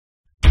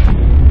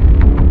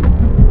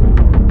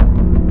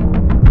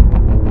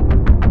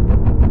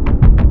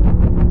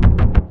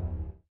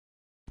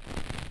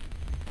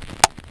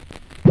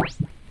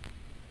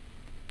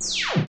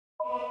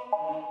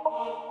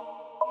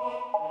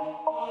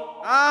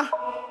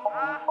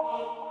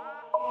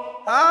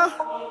Huh?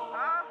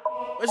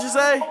 What you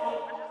say?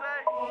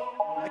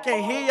 I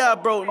can't hear y'all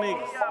broke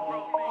niggas.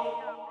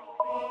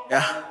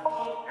 Yeah.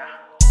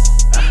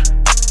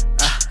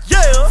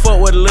 Yeah. Fuck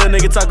what a little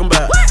nigga talking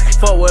about.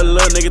 Fuck what a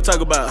little nigga talk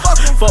about.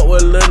 Fuck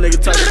what a little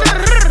nigga talk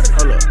about.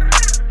 Hold up.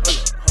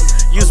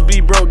 Used to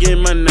be broke,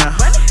 getting money now.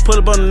 Pull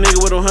up on a nigga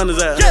with them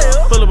hundreds out.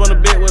 Pull up on the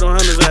bit with them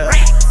hundreds out.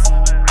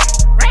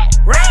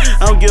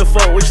 I don't give a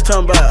fuck what you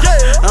talking about.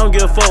 I don't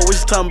give a fuck what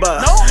you talking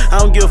about. I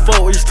don't give a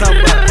fuck what you talking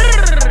about.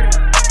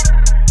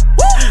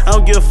 I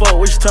don't give a fuck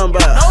what you talking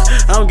about.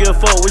 I don't give a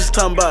fuck what you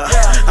talking about.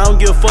 I don't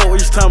give a fuck what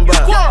you talking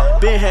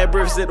about. Been had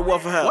breakfast at the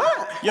Waffle House.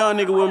 Young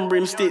nigga wouldn't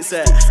bring the sticks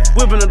out.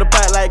 Whipping up the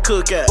pot like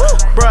cookout.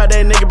 Brought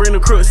that nigga bring the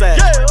crooks out.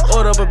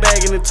 Order up a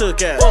bag and it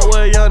took out. Fuck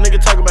what a young nigga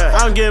talk about.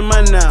 I'm getting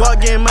money now.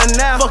 Guap getting money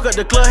now. Fuck up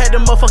the club, had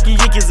them motherfucking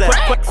yickies out.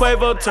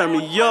 Quavo turn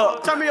me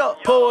up.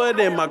 Pour it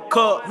in my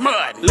cup.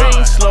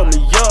 Lean slow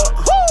me up.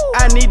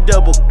 I need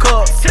double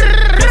cup.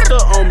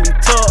 Pistol on me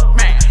top.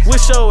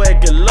 Wish your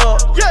ass good luck.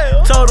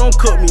 Told them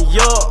cook me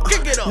up.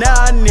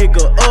 Now I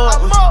nigga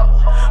up.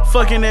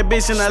 Fucking that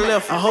bitch and I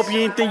left. I hope you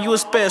ain't think you was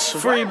special.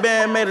 Free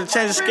band made her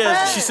change the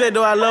schedule. She said,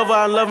 do I love her?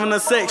 I'm loving her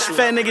sexual.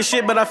 Fat nigga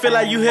shit, but I feel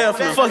like you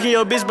helpful. Fucking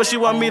your bitch, but she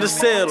want me to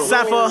settle.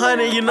 Sign for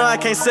 100, you know I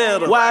can't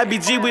settle.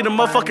 YBG, we the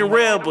motherfucking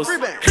rebels.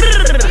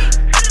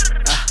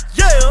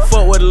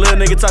 Fuck what a little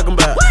nigga talking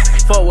about.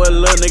 Fuck what a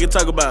little nigga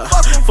talk about.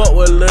 Fuck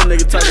what a little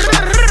nigga talk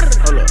about.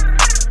 Hold up.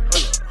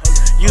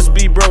 Used to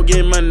be broke,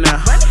 getting money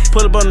now.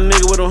 Pull up on a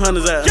nigga with them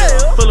hundreds out.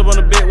 Pull up on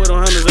the bit with them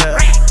hundreds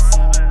out.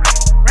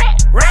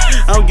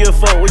 I don't give a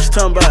fuck what you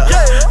talking about.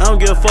 I don't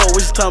give a fuck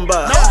what you talking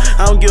about.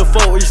 I don't give a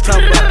fuck what you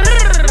talking about.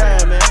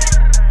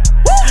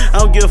 I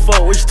don't give a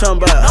fuck what you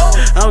talking about.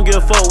 I don't give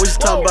a fuck what you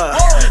talking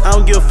about. I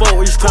don't give a fuck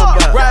what you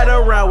talking about. Ride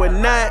around with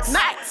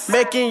nights,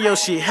 making your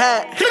shit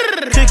hot.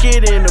 Took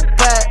it in the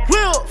back,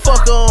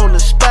 fuck her on the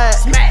spot.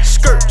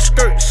 Skirt,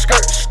 skirt,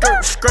 skirt,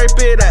 skirt, scrape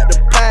it out the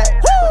pack.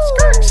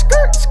 Skirt,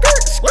 skirt,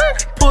 skirt,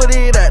 skirt, put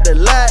it at the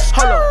light.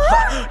 Hold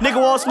up,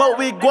 nigga want smoke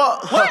with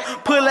guap.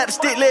 Pull out the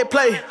stick, let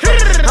play.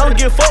 I don't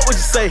give a fuck what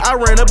you say. I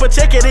ran up a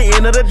check at the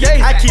end of the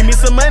day. I keep me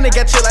some money,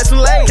 got chill like some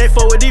lay. Can't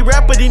fuck with these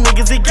rappers, these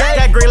niggas he gay.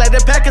 Got green like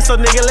the Packers, so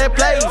nigga let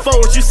play. Fuck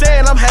what you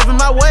saying, I'm having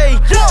my way.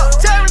 Guap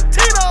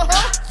Tarantino,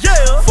 huh?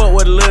 Yeah. Fuck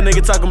what a little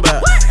nigga talking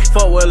about.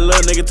 Fuck what a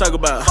little nigga talk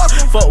about.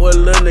 Fuck what a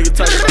little nigga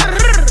talk about.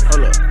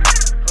 Hold up.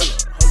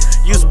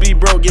 Used to be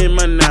broke, getting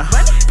money now.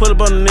 Pull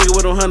up on a nigga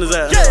with them hundreds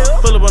out.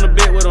 Pull up on the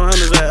bit with them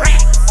hundreds out.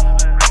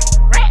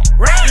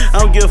 I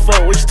don't give a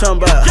fuck what you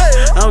talking about.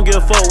 I don't give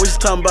a fuck what you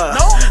talking about.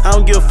 I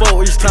don't give a fuck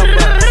what you talking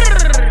about.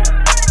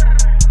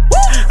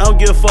 I don't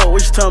give a fuck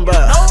what you talking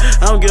about.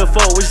 I don't give a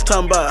fuck what you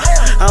talking about.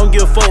 I don't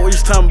give a fuck what you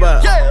talking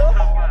about.